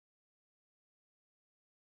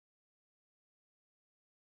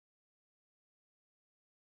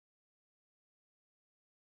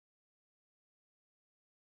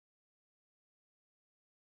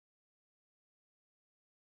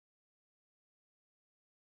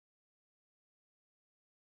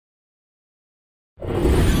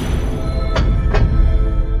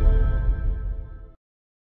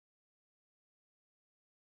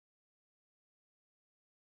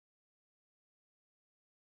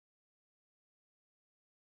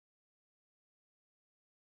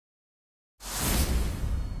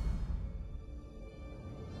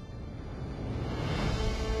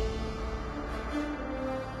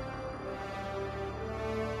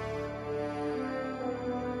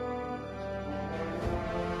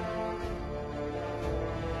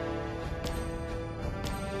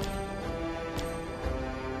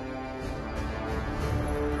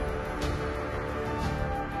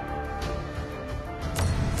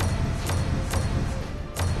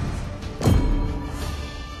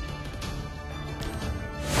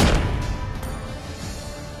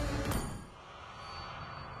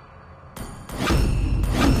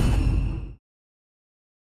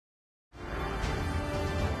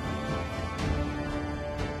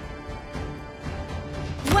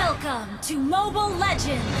Welcome to Mobile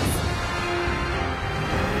Legends!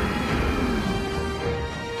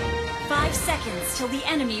 5 seconds till the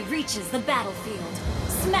enemy reaches the battlefield.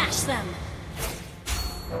 Smash them!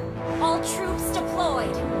 All troops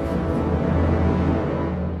deployed!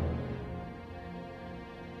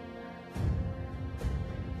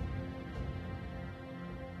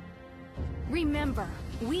 Remember,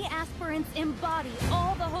 we aspirants embody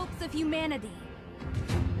all the hopes of humanity.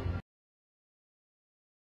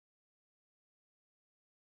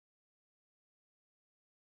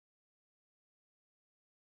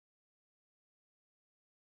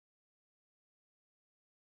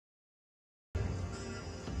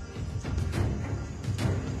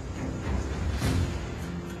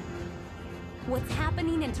 What's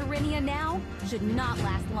happening in Terrenia now should not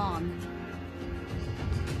last long.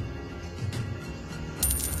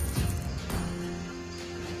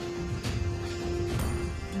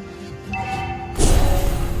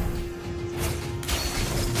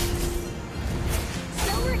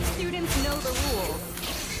 Silver students know the rules.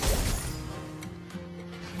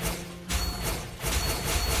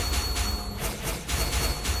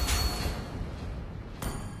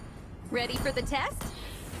 Ready for the test?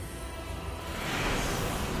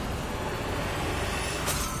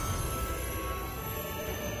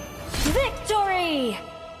 Victory!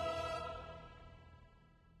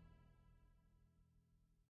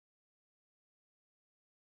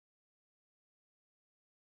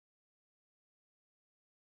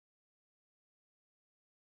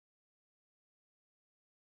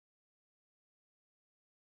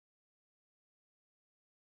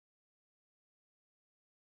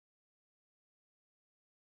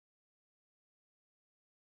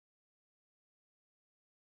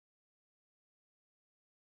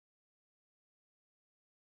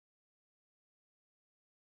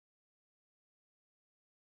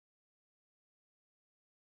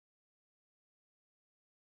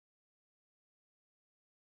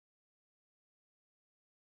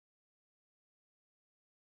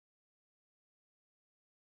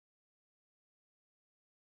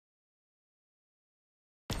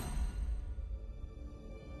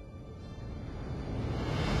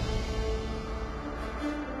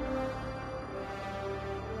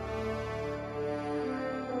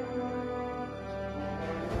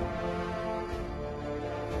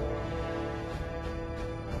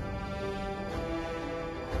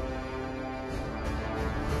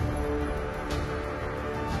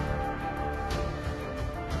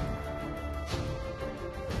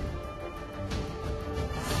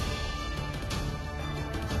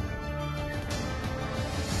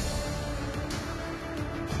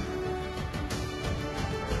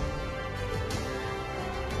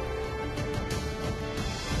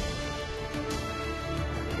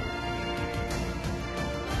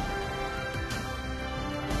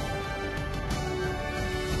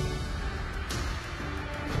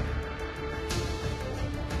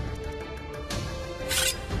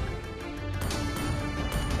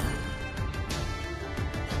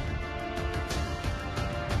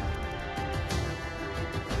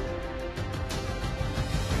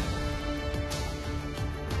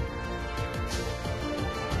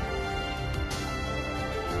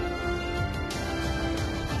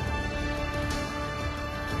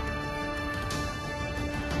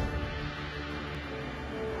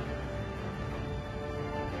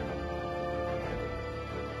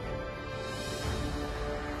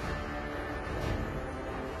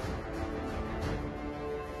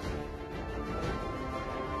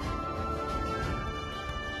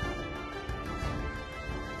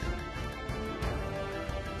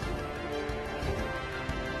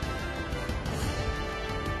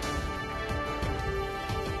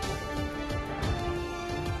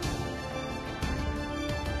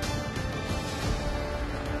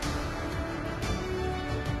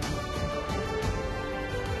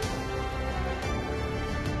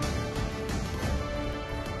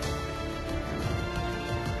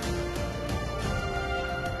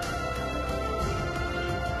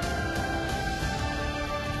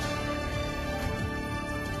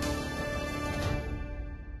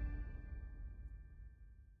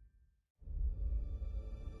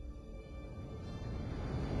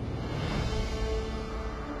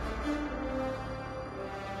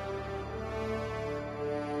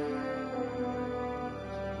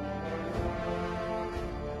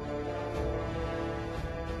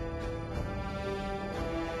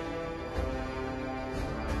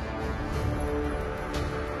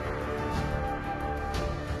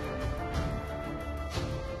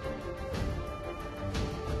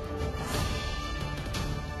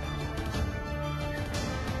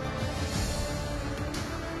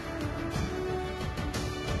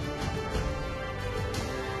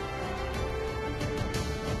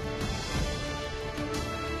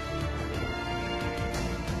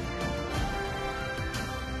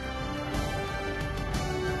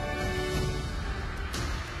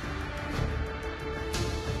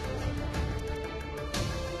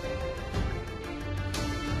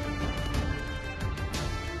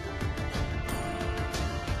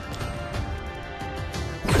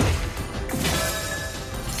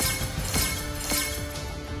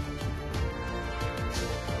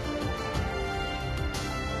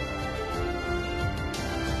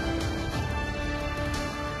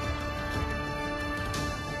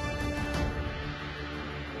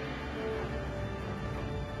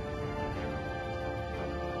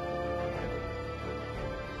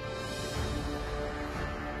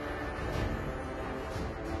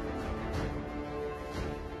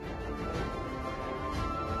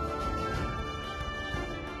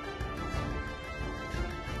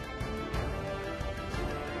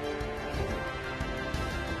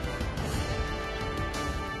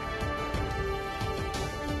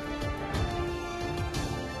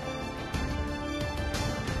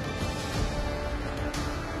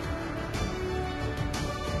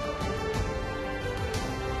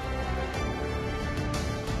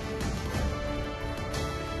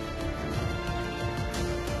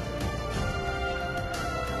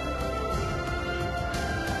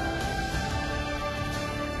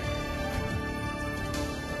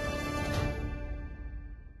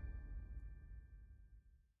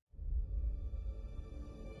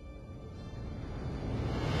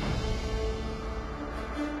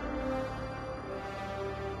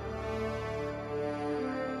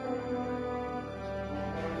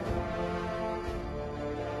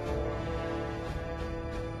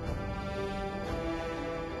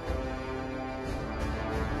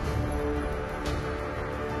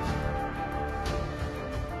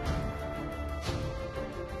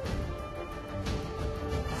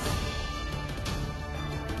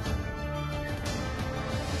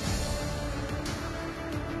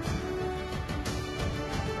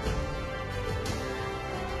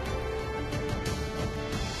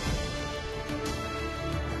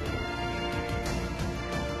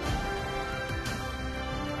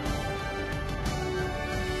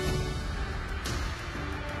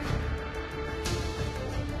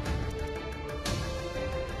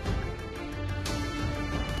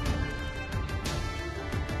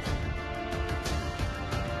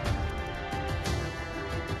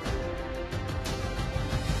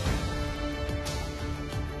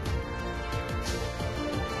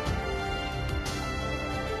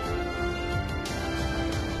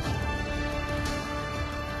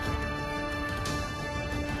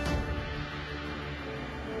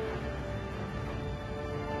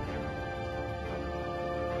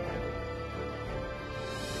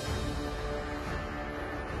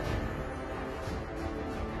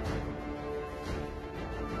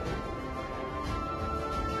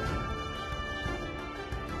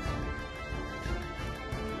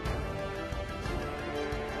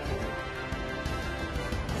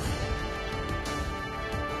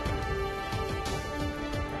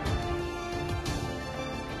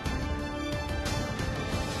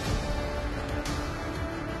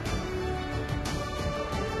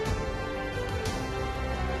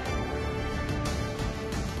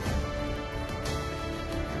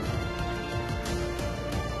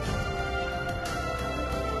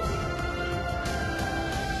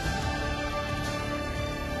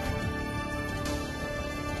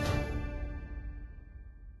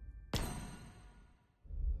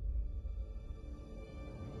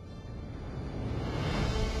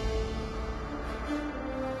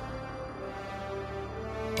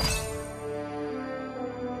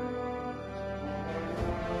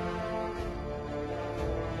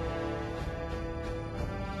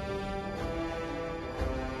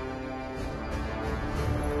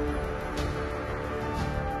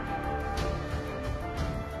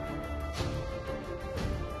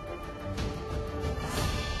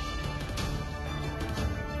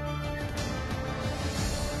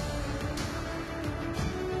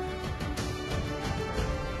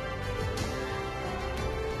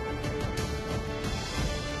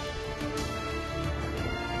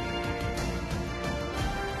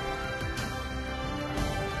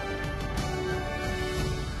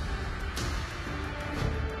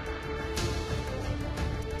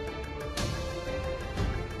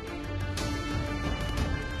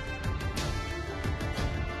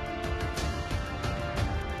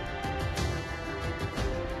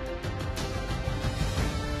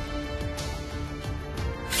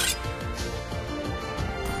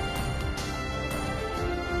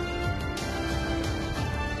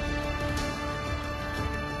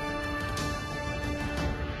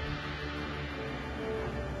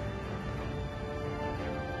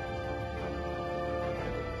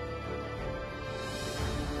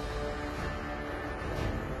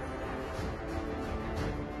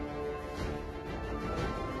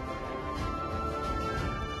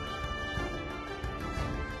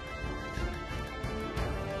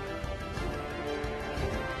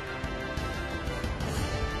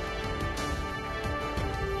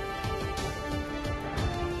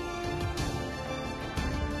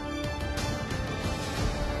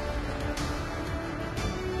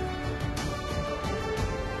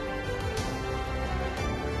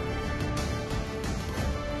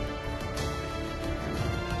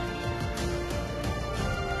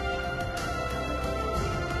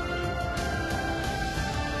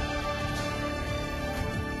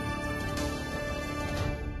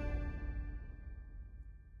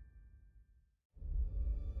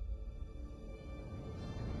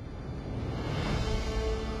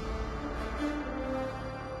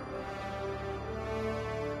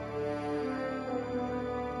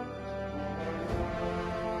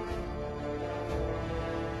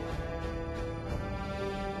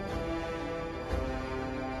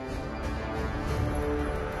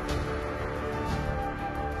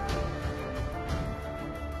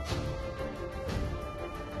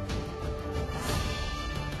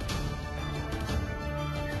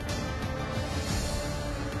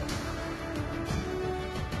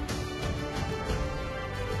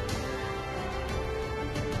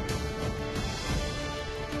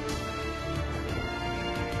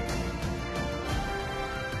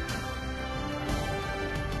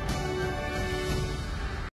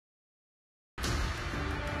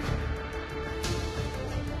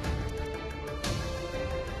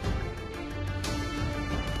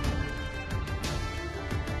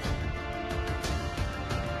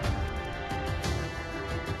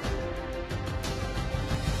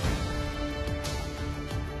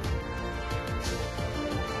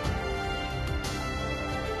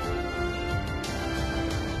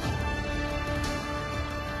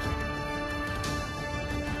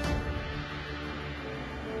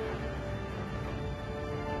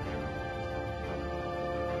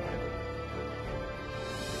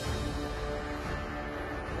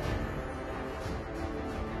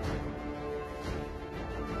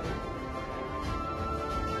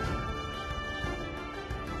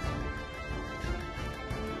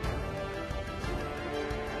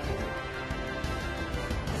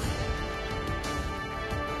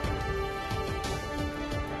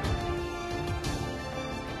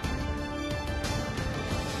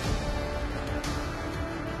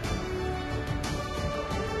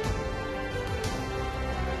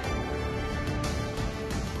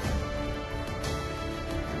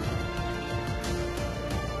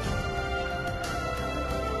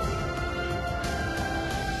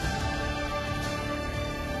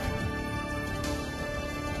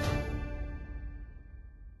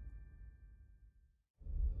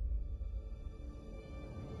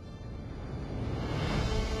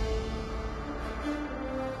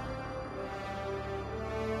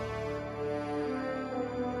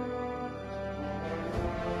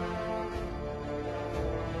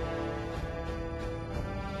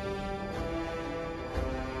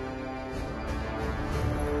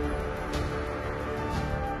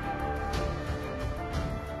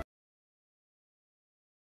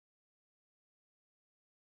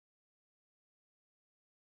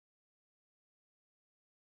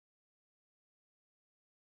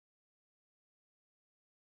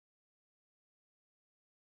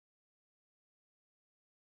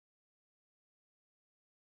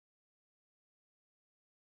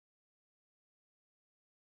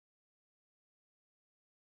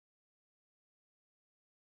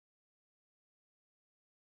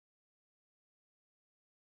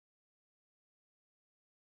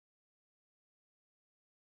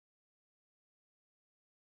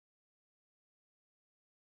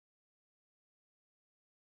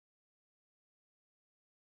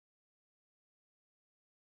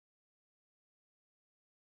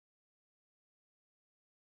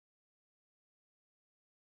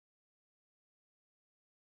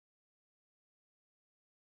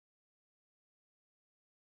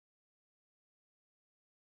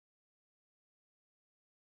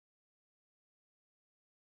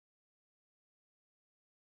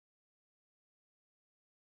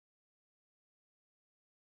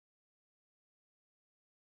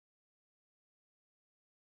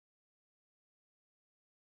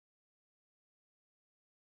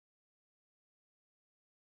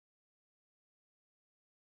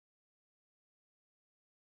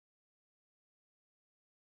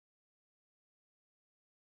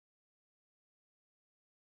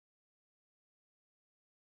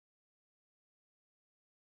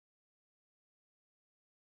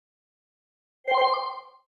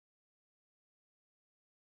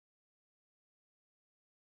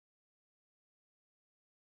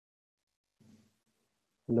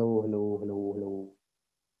 Hello.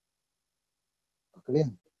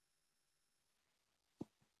 Kalian?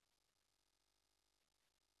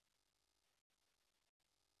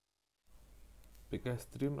 Pika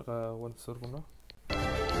stream naka one server no?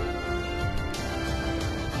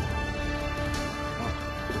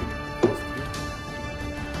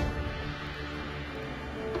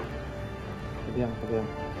 Kalian.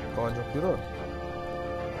 Kawan jok piro?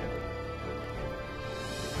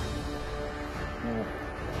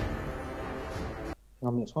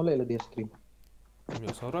 Ngambil soleh lah dia stream. Mio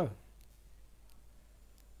sora.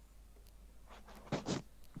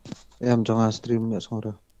 Ya, jangan stream ya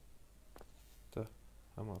sore. Tuh,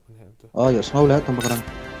 sama apa nih tuh? Oh ya, semua lihat tambah kerang.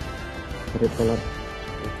 Red color.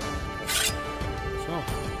 So.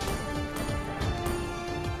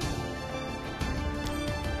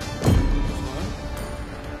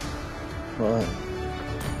 Oh.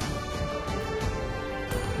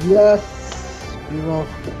 Yes. Hero.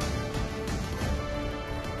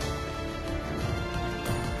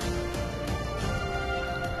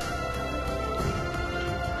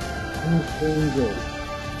 Pogo.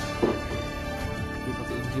 Dia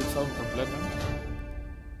pakai in-game sound pelan kan?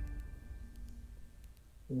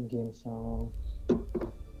 In-game sound.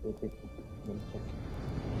 Wait. Let me check.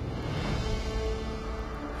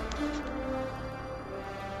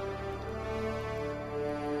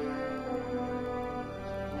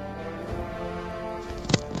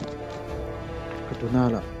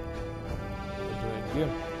 Keduna lah. Kedua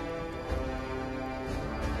in-game.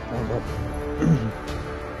 Abad.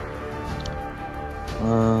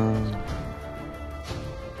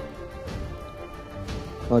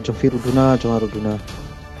 Jom Ruduna.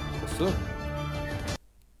 So.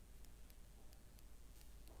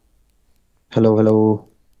 Hello.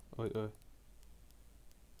 Oi.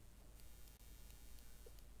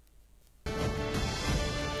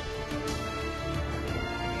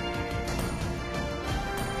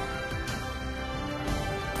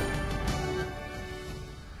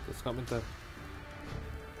 Terus kat bentar.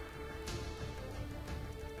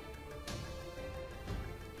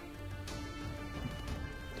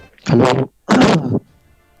 Hello.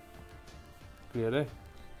 Clear deh.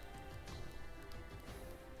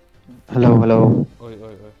 Hello. Oi.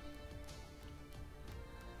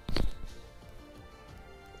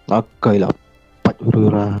 Akai lah. Pat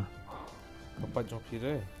urura. Kapat jom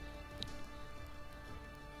pira.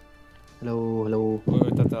 Hello. Oi,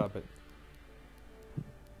 tak abad.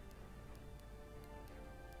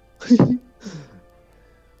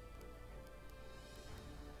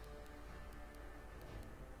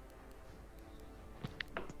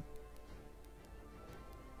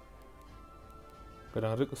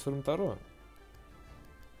 Kadang ada kesuruh taruh.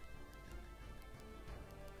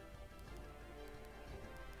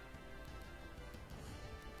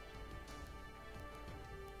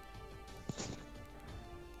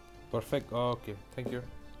 Perfect. Oh, okay. Thank you.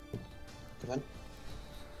 Keren.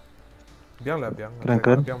 Biang.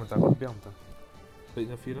 Keren. Biang mentah.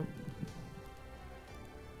 Baiknya feel.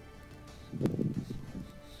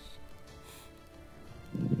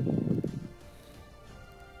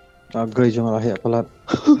 Agai jangan lahir pelat.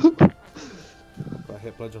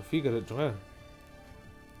 Lahir pelajar fee garet jangan.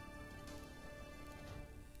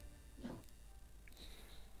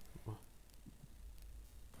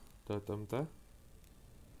 Tah.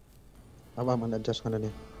 Apa mana adjust kan ni?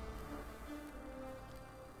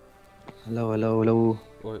 Hello.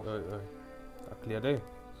 Oi. Tak clear deh.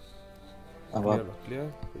 Apa? Clear.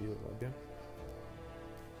 You biang.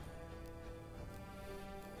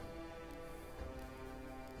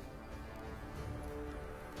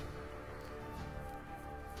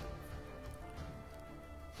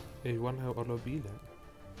 One have all of lah.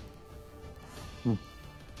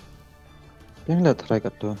 Yang dah try kat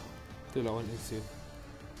tu. Tu lawan insane.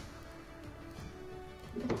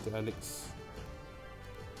 Itu Alex.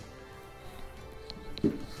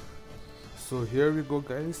 So here we go,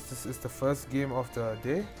 guys. This is the first game of the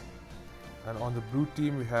day, and on the blue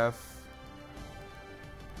team we have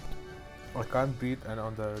I Can't Breathe, and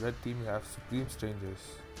on the red team we have Supreme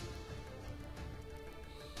Strangers.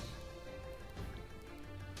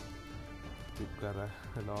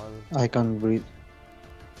 I Can't Breathe.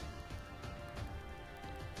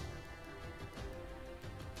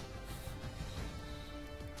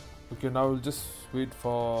 Okay, now we'll just wait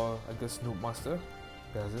for, I guess, Noob Master.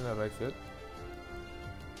 He hasn't arrived yet.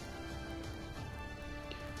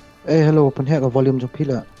 Hello, open hack volume jom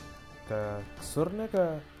pila. Ka sur na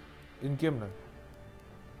ka in game na.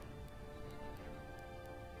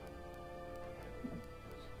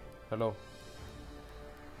 Hello.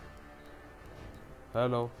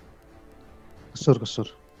 Kesur.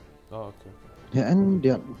 Oh, okay. Ya anh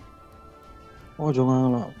điện. Oh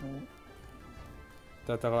jangan lah.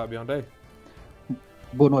 Tak tak lah biang day.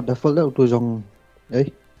 Bộ nó default là tôi dòng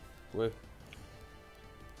ấy. Weh.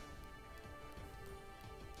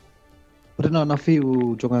 Pernah nafi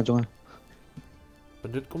jangan.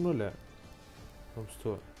 Pendrit kum lo le. Kom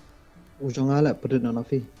sto. Jangan lah pernah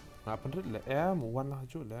nafi. Na pendrit le. Mu wan lah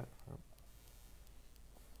jo le.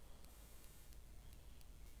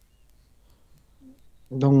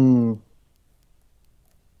 Dong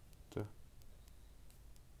Tu.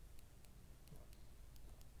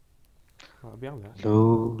 Ma biang le.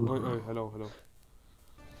 hello. Oi hello.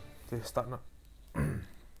 Okay, start nak.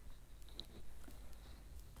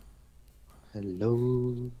 Hello.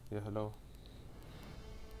 Yeah, hello.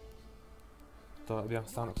 Tak biang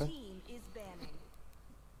start nak kan?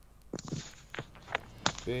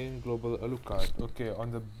 Paying global alucard. Okay,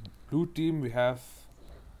 on the blue team we have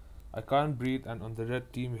I Can't Breathe, and on the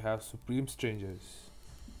red team we have Supreme Strangers.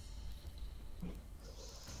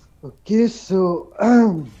 Okay, so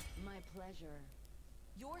My pleasure.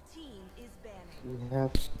 Your team is banning. we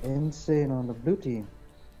have Insane on the blue team.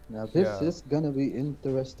 Now this Yeah. is gonna be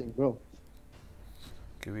interesting, bro.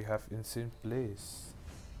 Okay, we have Insane Plays.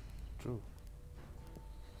 True.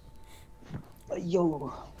 Yo.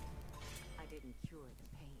 I didn't cure the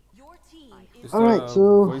pain. Your team is Is Alright, the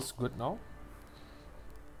so- voice good now?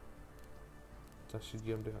 Just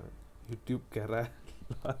game deh. YouTube Kara.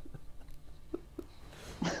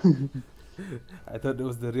 I thought it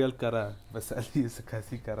was the real Kara, but sadly it's a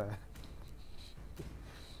Khasi Kara.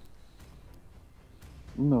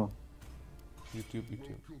 No. YouTube.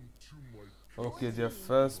 Okay, their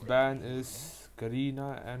first ban is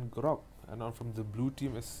Karina and Grok, and on from the blue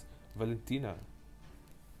team is Valentina.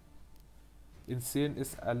 Insane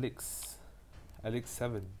is Alex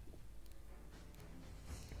 7.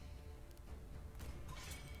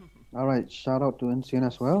 Alright, shout out to Insane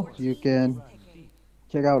as well. You can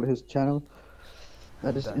check out his channel.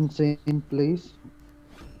 That is That- Insane Plays.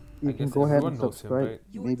 You I can guess go ahead everyone and knows him, subscribe. right?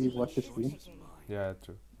 Maybe watch his stream. Yeah,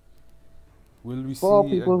 true. Will we For see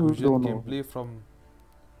a people who Gusion don't know. gameplay from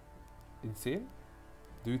Insane?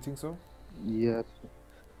 Do you think so? Yes,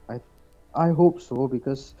 I hope so,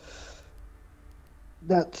 because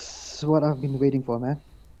that's what I've been waiting for, man.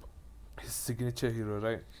 His signature hero,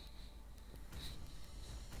 right?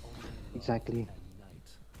 Exactly.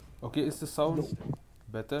 Okay, is the sound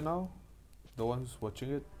better now? The one who's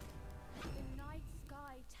watching it? The night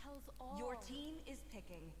sky tells all. Your team is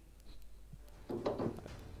picking.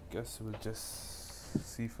 Guess we'll just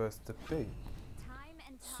see first the pick. Time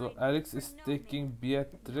and So tide Alex for is no taking man.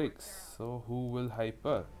 Beatrix. So who will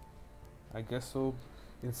hyper? I guess so.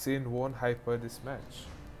 Insane won't hyper this match.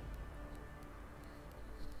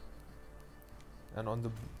 And on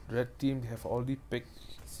the red team, they have already picked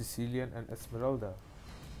Sicilian and Esmeralda.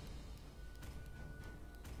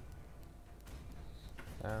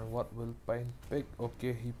 And what will Pine pick?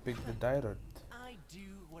 Okay, he picked the Dyrot. I do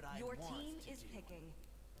what I Your want team to is do. picking.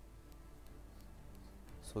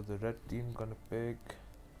 So the red team gonna pick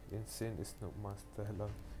Insane is Noob Master. Hello.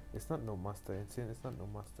 It's not Noob Master. Insane is not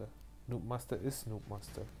Noob Master. Noob Master is Noob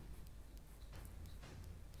Master.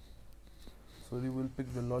 So they will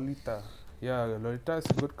pick the Lolita. Yeah, Lolita is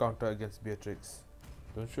a good counter against Beatrix.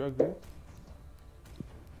 Don't you agree?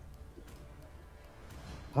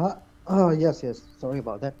 Huh? Oh, yes. Sorry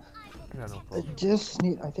about that. Yeah, no I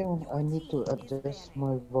problem. I think I need to adjust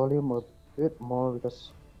my volume a bit more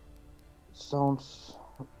because it sounds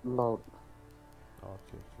loud.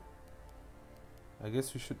 Okay. I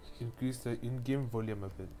guess we should increase the in-game volume a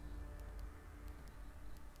bit.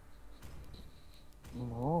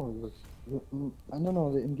 No, I don't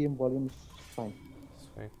know, the in-game volume is fine. It's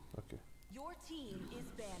fine. Okay. Your team is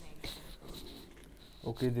banning.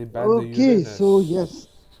 Okay, they banned the Okay, Uranus. so yes.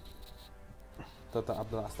 Tata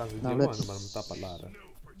Abdullah Astang Now game let's- ano malam tapat lara.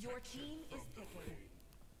 Your team is picking.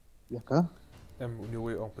 Ya kah?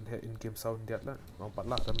 Anyway, orang pen in-game sound dia lah. Orang pat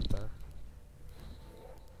lara mentah.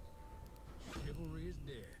 Chivalry is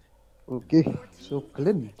dead. Okay, Your so team is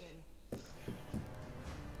Clint. picking.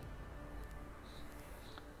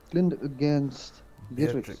 Clint against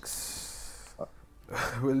Beatrix. Beatrix.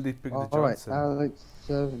 Will they pick the Alright, Johnson? Alex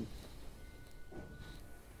 7.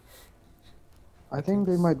 I think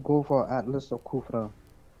they might go for Atlas or Kufra.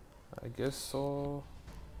 I guess so.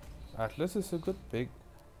 Atlas is a good pick,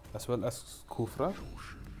 as well as Kufra.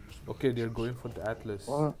 Okay, they're going for the Atlas.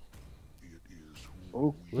 Or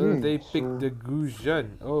okay, Will they pick so the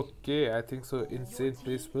Gusion? Okay, I think so. Insane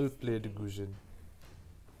Place will play the Gusion.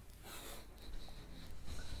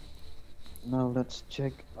 now let's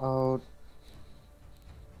check out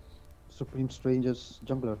Supreme Strangers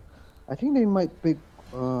jungler. I think they might pick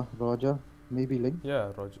Roger, maybe Ling.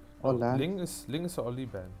 Yeah, Roger. Or No, Lance. Ling is already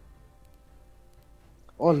banned.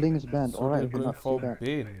 Or Ling is banned. So they're Alright, I going cannot say for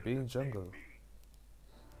that. Bane jungle.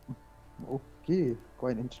 Okay,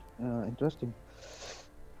 quite interesting.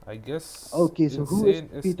 I guess Okay, so who is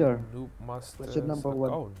Insane Peter? in Noob Master's Question number one.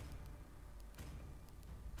 account.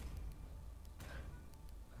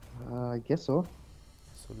 I guess so.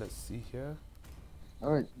 So let's see here.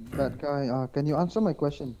 Alright, that guy, can you answer my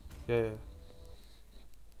question? Yeah,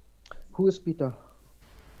 Who is Peter?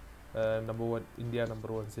 number one, India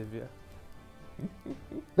number one Xavier.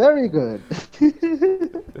 Very good.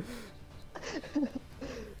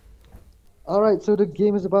 Alright, so the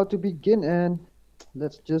game is about to begin and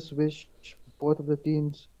let's just wish both of the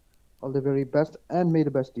teams all the very best and may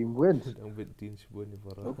the best team wins. Ang bit din si Buwan ni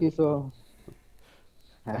Bara. Okay, so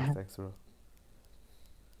Thanks, bro.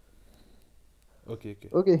 Okay.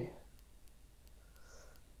 okay.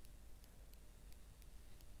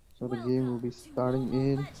 So the game will be starting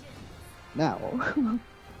in now.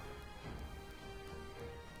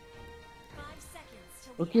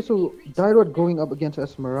 Okay, so Dyrod going up against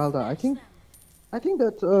Esmeralda. I think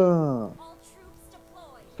that's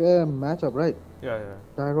fair matchup, right? Yeah.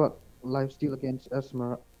 Dyrod lifesteal against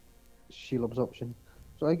Esmeralda shield absorption.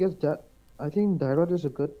 So I think Dyrod is a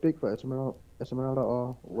good pick for Esmeralda,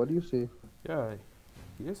 or what do you say? Yeah,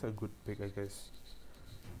 he is a good pick, I guess.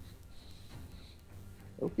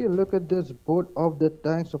 Okay, look at this, both of the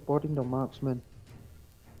tanks supporting the marksman.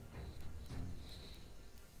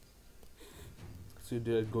 So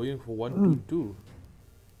they're going for 1-2-2.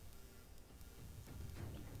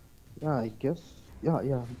 Yeah, I guess.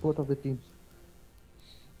 Yeah, both of the teams.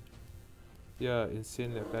 Yeah,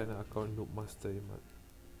 insane like kind of account Noob Master, man.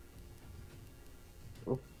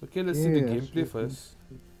 Okay, let's see the Okay, gameplay Suki. first.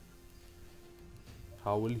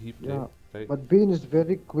 How will he play? Yeah, Right? but Bane is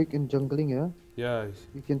very quick in jungling, yeah? Yeah,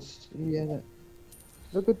 You can see,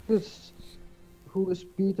 look at this. Who is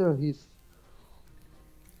Peter? he's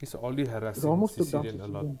already harassing almost took down Sicilian a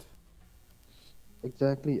lot. Sicilian.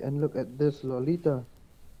 Exactly, and look at this Lolita.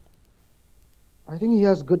 I think he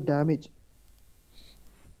has good damage,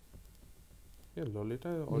 Yeah,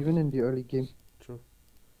 Lolita. even in the early game. True.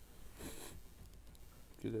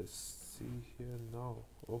 Okay, let's see here now.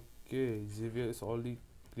 Okay, Xavier is already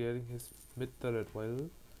clearing his mid turret while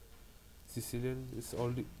Sicilian is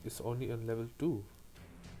only on level 2.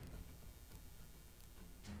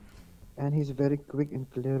 And he's very quick in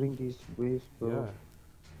clearing these waves, bro.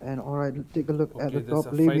 Yeah. And alright, take a look at Okay, the there's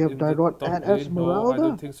top a lane. fight We have in the Dyrod top and lane. No, I Esmeralda.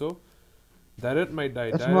 don't think so. Dyrod might die.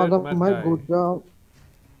 Esmeralda Dyrod might go down.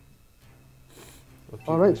 Okay,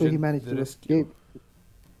 Alright, so he Rojin, managed the to rescue. escape.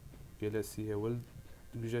 Okay, let's see here. Will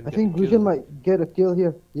Rojin I get think a kill? Rojin might get a kill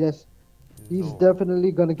here. Yes, he's No.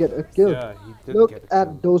 definitely gonna get a kill. Yeah, he did Look get a at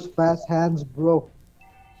kill. those fast hands, bro.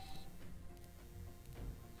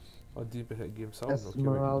 Oh, deep ahead game sound. Okay,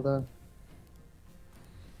 wait.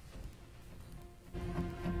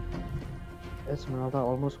 Esmeralda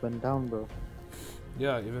almost went down, bro.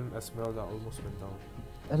 Yeah, even Esmeralda almost went down.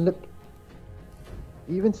 And look,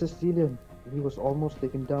 even Sicilian, he was almost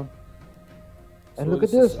taken down. And So look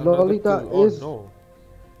at this this, is another Lolita kill. Oh, is. no.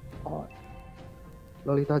 Oh,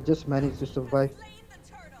 Lolita just managed to survive.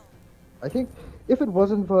 I think if it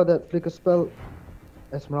wasn't for that flicker spell,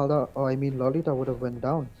 Esmeralda, or I mean Lolita, would have went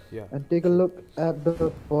down. Yeah. And take a look at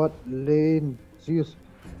the bot lane. ZEUS.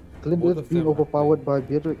 Clint Both is of being them are overpowered by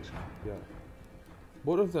Beatrix. Yeah.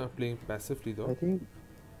 Both of them are playing passively though. I think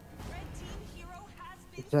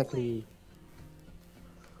exactly.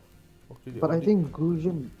 Okay, they But I already- think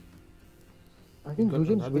Grushin. I think got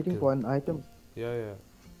Grushin's another waiting kill. for an item. Yeah.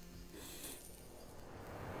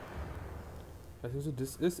 I think so.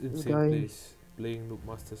 This is insane guy- playing Noob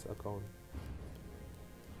Master's account.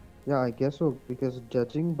 Yeah, I guess so, because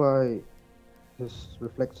judging by his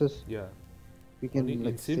reflexes, Yeah. we can Only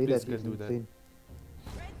like insane say players that he's can do that. insane.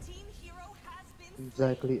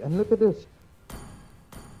 Exactly, and look at this.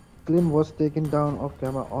 Klim was taken down off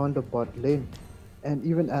camera on the bot lane, and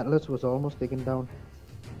even Atlas was almost taken down.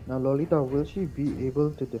 Now Lolita, will she be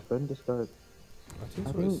able to defend this turret? I think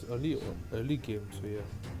I so. think- It's early game, so yeah.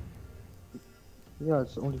 Yeah,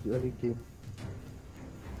 it's only the early game.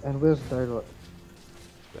 And where's Dyrod?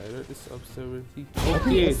 Dyrod is observing. think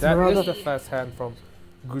Okay, that Esmeralda- is the fast hand from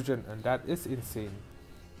Gujin, and that is insane.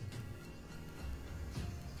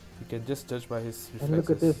 You can just judge by his reflexes. And look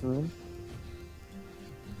at this, man.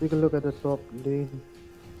 Take a look at the top lane.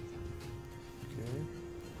 Okay.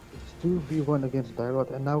 It's 2v1 against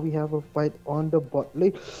Dyrod, and now we have a fight on the bot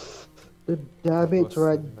lane. The damage was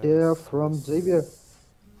right nice, there from nice. Xavier.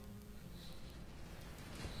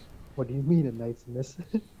 What do you mean a nice miss?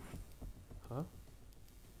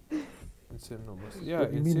 Insane Noob Master. Yeah, What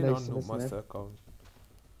do you mean Insane on niceness, Noob man? Master account.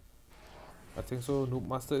 I think so. Noob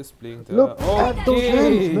Master is playing the. Look at those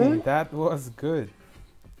hands, man. That was good.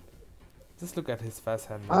 Just look at his fast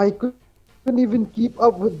hand. Man. I couldn't even keep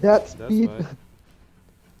up with that That's speed. why.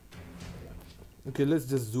 Okay, let's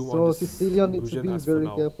just zoom So on this. Sicilian needs to Rojin be as for very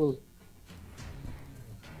now. careful.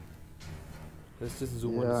 Let's just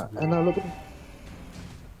zoom on Yeah, this. and now look at.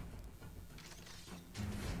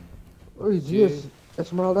 Oh, Zeus,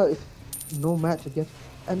 Esmeralda is no match against.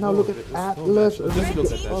 And now No, look at there is no Atlas. match. Just Red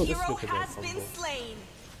look at team that. Just hero look at that has been combo. slain.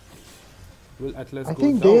 Will Atlas I go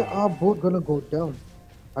think down? they are both gonna go down.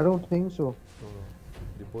 I don't think so. No, no.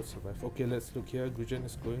 They both survive. Okay, let's look here. Gujan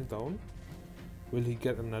is going down. Will he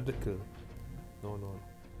get another kill? No, no.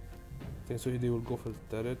 I think so they will go for the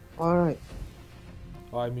turret. Alright,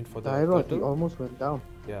 Oh, I mean for the Tyrod, he turtle. almost went down.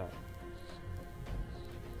 Yeah,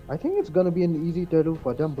 I think it's gonna be an easy turtle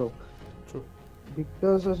for them, bro. true.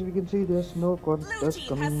 Because as we can see, there's no contest team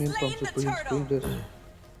coming has in from slain the Supreme turtle. Strangers.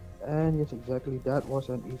 And yes, exactly, that was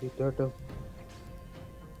an easy turtle.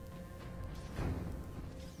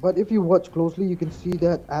 But if you watch closely, you can see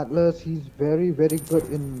that Atlas, he's very, very good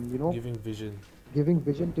in, you know, Giving vision. giving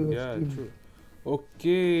vision to his Yeah, team. true.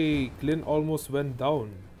 Okay, Clint almost went down.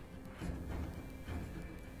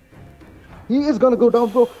 He is gonna go down,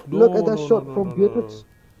 bro. Look at that No, shot no, from no, Beatrix.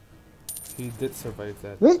 He did survive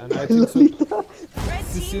that. Wait, And I think so. Lolita. Red team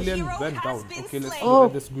Sicilian hero went has down. been Okay, let's slain. look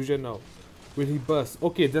at this Gujan now. Will he burst?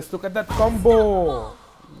 Okay, just look at that combo.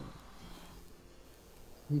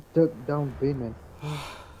 He took down Bayman.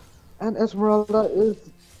 And Esmeralda is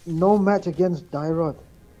no match against Dyrod.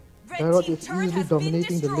 Red Dyrod team is turret easily has been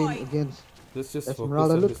dominating the lane destroyed. against. Let's just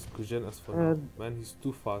Esmeralda, focus on look. this Gujan as for now. And- Man, he's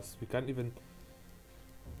too fast. We can't even,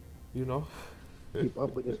 you know. Keep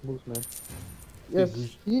up with his moves, man. Okay, Yes,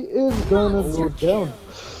 Guj- he is gonna go down.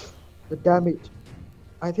 The damage.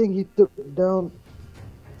 I think he took down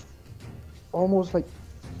almost like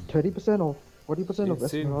 30% or 40% of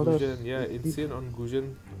Insane Esmeralda's. Gujan, yeah, speed. insane on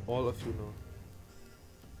Gujan. All of you know.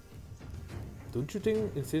 Don't you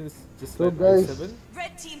think insane is just So like guys- i7?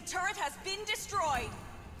 Red team turret has been destroyed.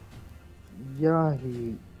 Yeah,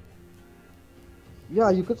 he. Yeah,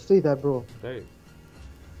 you could say that, bro. Right.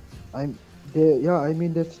 I'm. The yeah, I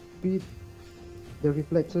mean the speed, the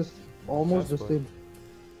reflexes, almost That's the why. same.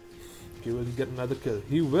 Okay, will he get another kill?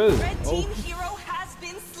 He will. Red Oh, team hero has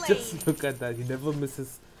been slain. just look at that. He never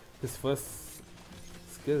misses his first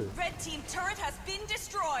skill. Red team turret has been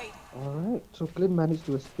destroyed. Alright, so Clint managed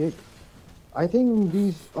to escape. I think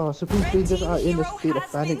these Supreme Red Strangers team are in a hero state of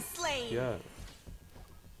has panic. been slain. Yeah.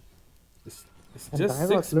 It's And just Dyrod,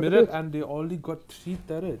 6 look at minutes this. and they only got 3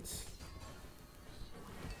 turrets.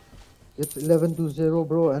 It's 11-0,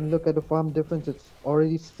 bro, and look at the farm difference. It's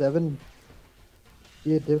already 7K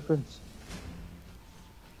difference.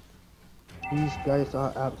 These guys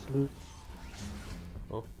are absolute.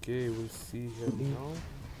 Okay, we'll see him now.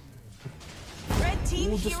 Red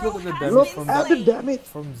team Ooh, just hero look at the has damage Look been from at the slain. damage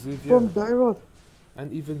From Xavier. from Dyrod.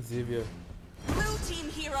 And even Xavier. Blue team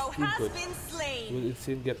hero Too has good. been slain. Will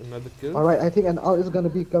Insane get another kill? Alright, I think an ult is gonna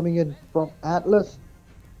be coming in from Atlas.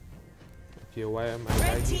 Okay, why am I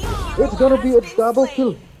Red team lagging? hero It's gonna be has a been double slain.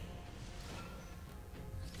 kill.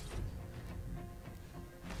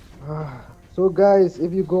 So guys,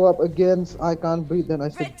 if you go up against I Can't Breathe, then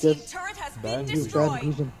I Red team suggest turret has Ban been you, you ban destroyed.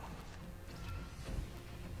 Gusion.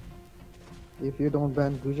 If you don't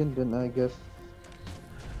ban Gusion, then I guess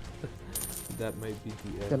That might be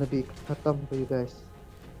the it's end. gonna be khatam for you guys.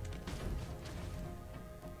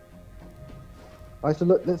 Alright, so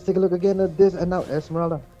look, let's take a look again at this, and now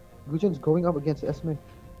Esmeralda. Gusion's going up against Esme.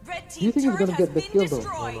 Red Do you team think he's turret gonna has get the been kill though?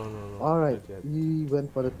 No, destroyed. no, no, no. Alright, not yet. he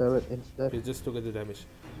went for the turret instead. Okay, just look at the damage.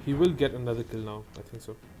 He will get another kill now. I think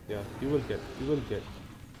so. Yeah, he will get. He will get.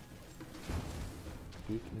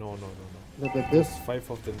 No, no, no, no. Look at this. There's 5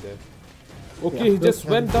 of them there. Okay, Yeah, he just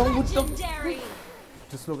look went at- down with them. Legendary.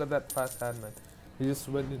 Just look at that fast hand, man. He just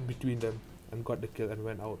went in between them and got the kill and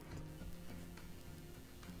went out.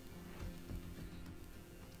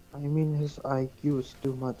 I mean, his IQ is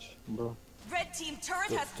too much, bro. Red team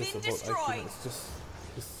turret It's has just been about IQ, destroyed. man. It's just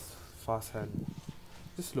this fast hand.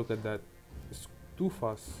 Just look at that. It's too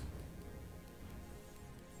fast.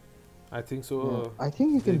 I think so. Yeah. I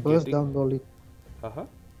think he can they're burst getting- down Lolita Uh-huh.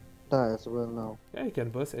 as well now. Yeah, he can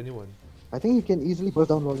burst anyone. I think he can easily burst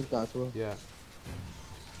down Lolita as well. Yeah.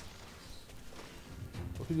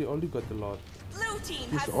 Okay, they only got the lot. Blue team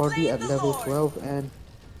He's has already slain at the level Lord. 12 and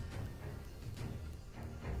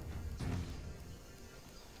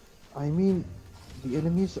I mean the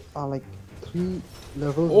enemies are like 3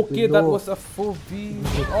 levels Okay, that below. was a 4v.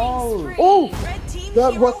 Killing Oh, spree. Oh! Red team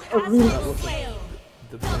That hero was a has really- been slain.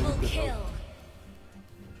 the Double really good kill. out.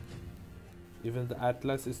 Even the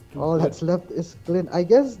Atlas is too All good. that's left is Clint. I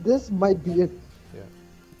guess this might be it. Yeah,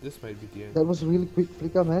 this might be the end. That was really quick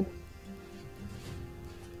flicker, man.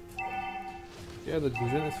 Yeah, the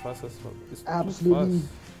Guzen is fast as well. It's Absolutely, too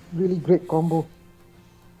fast. really great combo.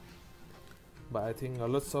 But I think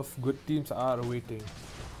lots of good teams are waiting.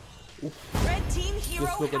 Red team hero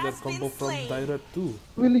Just look at that has combo been from slain. Daira too.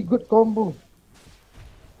 Really good combo.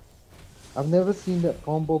 I've never seen that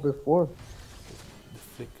combo before. The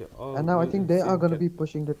flicker. Oh, And now I well, think they are insane gonna cat. be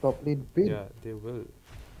pushing the top lane big. Yeah, they will.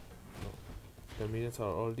 No. The minions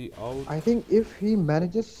are already out. I think if he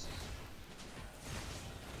manages.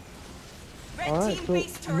 Red Alright, team so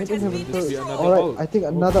base turret mid has and been heaven This will be destroyed. another Alright, ult. I think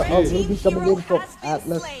another Okay. ult Red will team be coming hero in from has been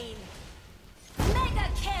Atlas. slain. Mega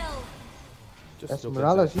kill! Just look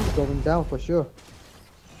Esmeralda, at that. she's going down for sure.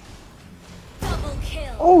 Double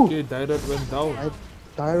kill! Oh! Okay, Daira went down.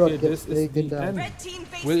 Tyrod Okay, gets this is taken the down. end. Red team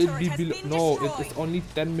base Will it turret be has below? been No, it destroyed. is only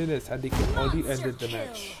 10 minutes and they can already Monster ended the kill.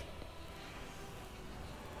 match.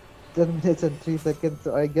 10 minutes and 3 seconds,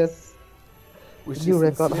 so I guess Which the new is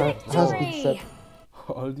record insane. has been set.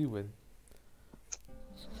 Already win.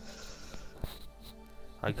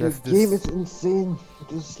 I The guess game this. is insane,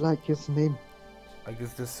 just like his name. I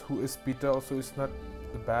guess this who is Peter also is not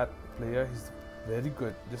a bad player. He's very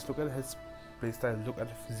good. Just look at his playstyle. Look at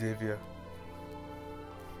Xavier.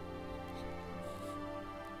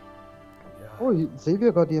 Yeah. Oh,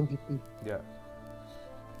 Xavier got the MVP. Yeah.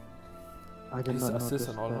 I did His not notice assist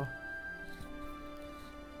and all. that. No?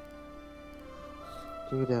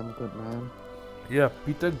 Too damn good, man. Yeah,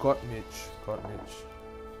 Peter got Mitch. Got Mitch.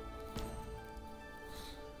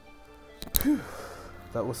 Phew.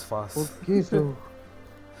 That was fast. Okay, so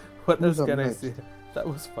What who's else up can I next? say? That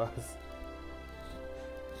was fast.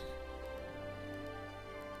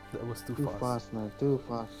 That was too too fast. fast, man. Too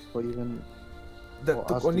fast for even That for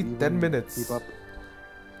took us only to 10 even minutes. keep up.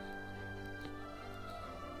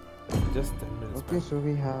 Just 10 minutes. Okay, man. so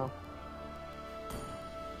we have.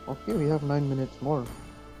 Okay, we have 9 minutes more.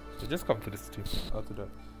 So just come to the stream after that.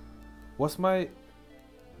 Was my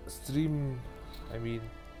stream, I mean,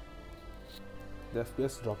 the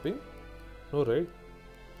FPS dropping? No, right?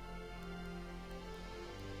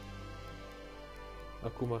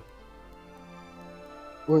 Aku mah.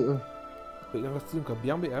 Oi, oi. Baik yang stream ke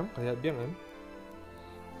biang baik kayak biang kan?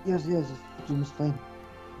 Yes, yes, the stream is fine.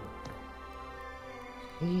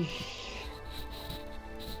 Eesh.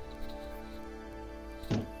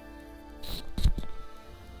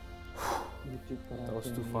 That was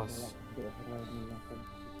too fast.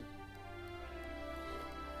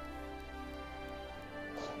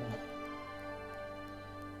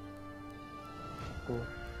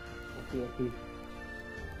 Okay.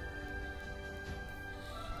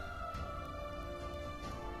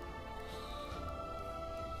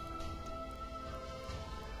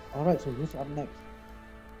 Alright, so who's up next?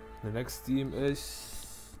 The next team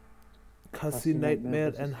is Khasi Khasi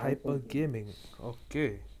Nightmare Nightmare and versus Hyper Hyper. Gaming.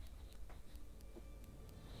 Okay.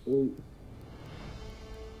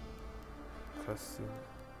 Khasi.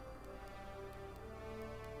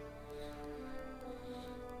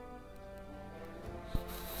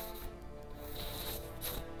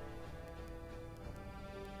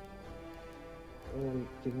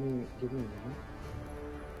 Give me a minute.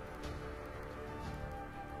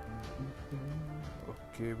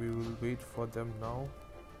 Okay, we will wait for them now.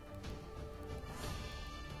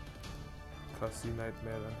 Khasi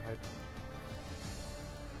Nightmare and Hyper.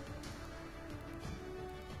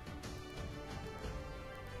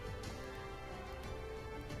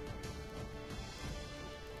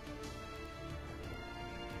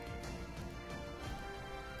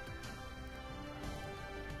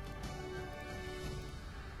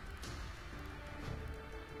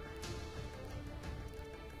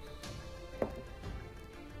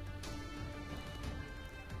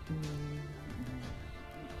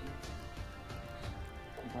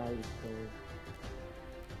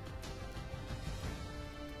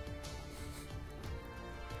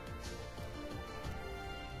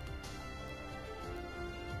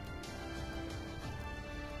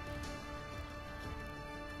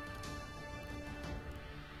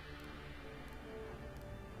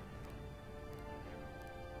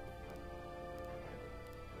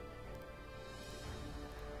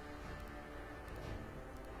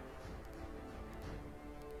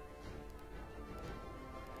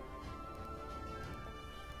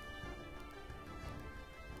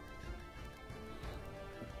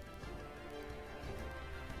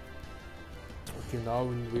 Okay, now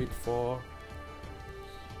we'll wait for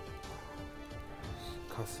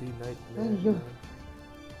Khasi Nightmare. Yeah.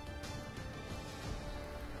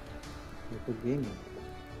 Good game.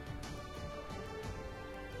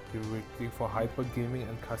 You're waiting for Hyper Gaming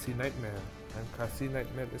and Khasi Nightmare. And Khasi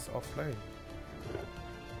Nightmare is offline.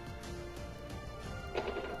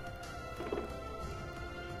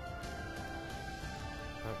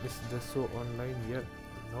 Is this so online yet?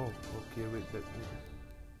 No. Okay, wait, let me.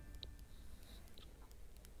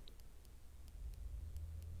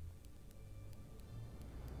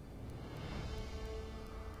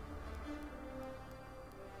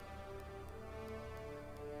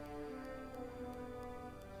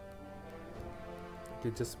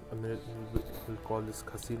 Okay, just a minute. We'll call this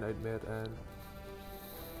Khasi Nightmare and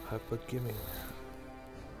Hyper Gaming.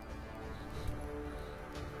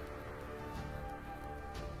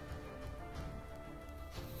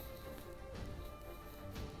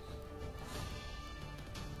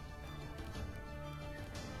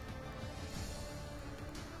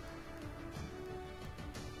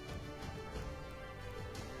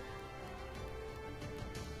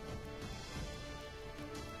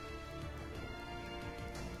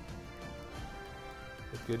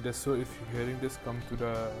 Okay, just so if you're hearing this, come to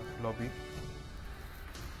the lobby.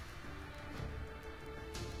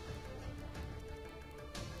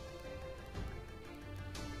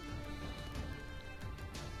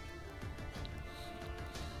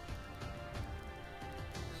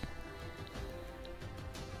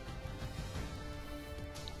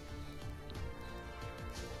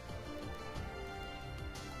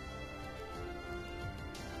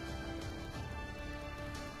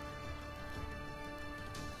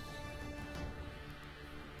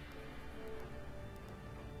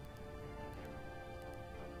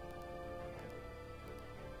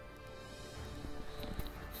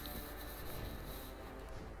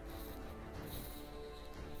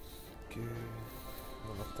 Okay,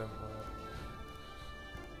 none of them are.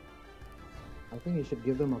 I think you should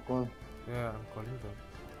give them a call. Yeah, I'm calling them.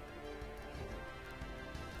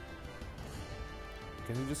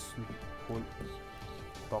 Can you just hold,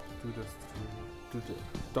 talk to the stream,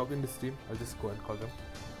 talk in the stream? I'll just go and call them.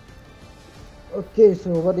 Okay,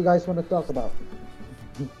 so what do you guys want to talk about?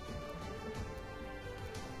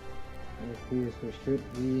 Okay, so should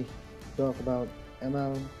we talk about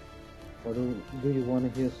ML, or do you want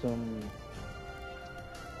to hear some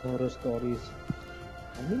horror stories?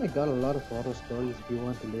 I mean, I got a lot of horror stories if you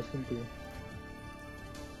want to listen to.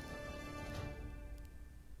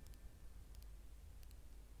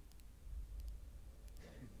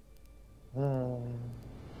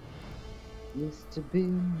 Used to be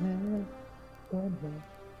mad,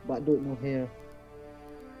 but don't know hair.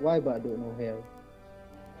 Why but don't know hair?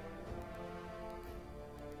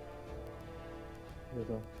 Here we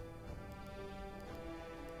go.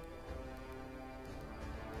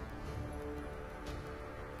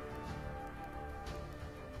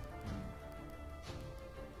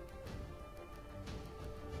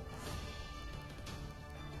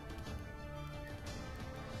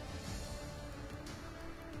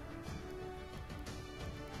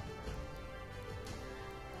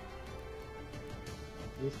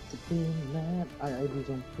 Used to be mad. I do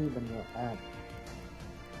some food on your app.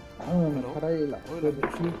 Hello? Karay lah. Oh, let me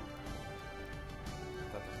see.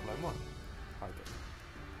 Climb on.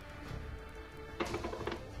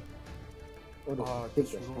 Take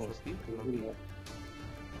this room Xpoze. lobby.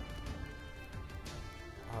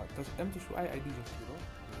 Tas M tu I ID je tu.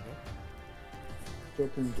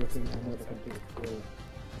 Joking. I know the joke away.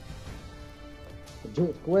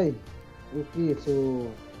 Joke away. Okay, so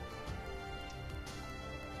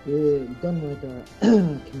done with the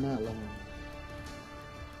kena lang.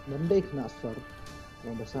 Monday kena sor.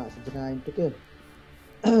 Yang besar sejenai itu ke.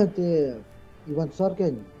 Dia Iwan sor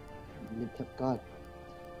kan. Lihat card.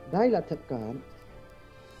 Dai lah tap card.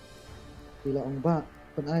 Bila orang bak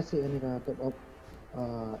penasih ni ka top up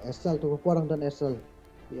SL tu kurang dan SL.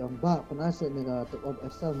 Dia orang bak penasih ni ka top up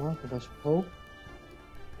SL mah ke Xpoze.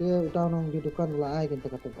 Dia utang nong di dukan ulai kan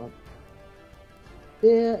tak top up.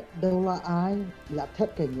 Dia dah ulai lah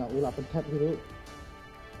tap kan lah ulai pen tap gitu.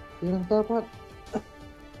 Dia orang dapat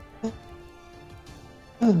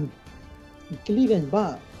kali kan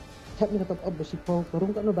bak tap ni ka top up Xpoze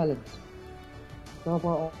kurang tak no balance.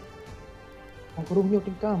 Kalau orang kurung nyo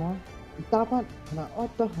tingkah mah, dapat na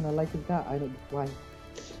otoh na like tingkah ay nagbuhay.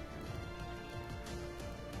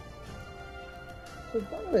 So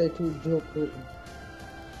bangga itu joke tu.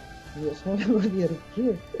 Ya soalnya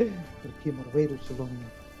dia Ricky marway sulong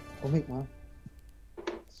komik mah.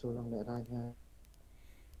 Sulong daerahnya.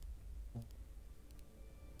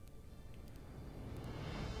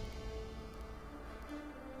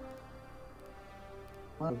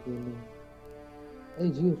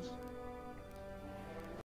 Hey ZEUS.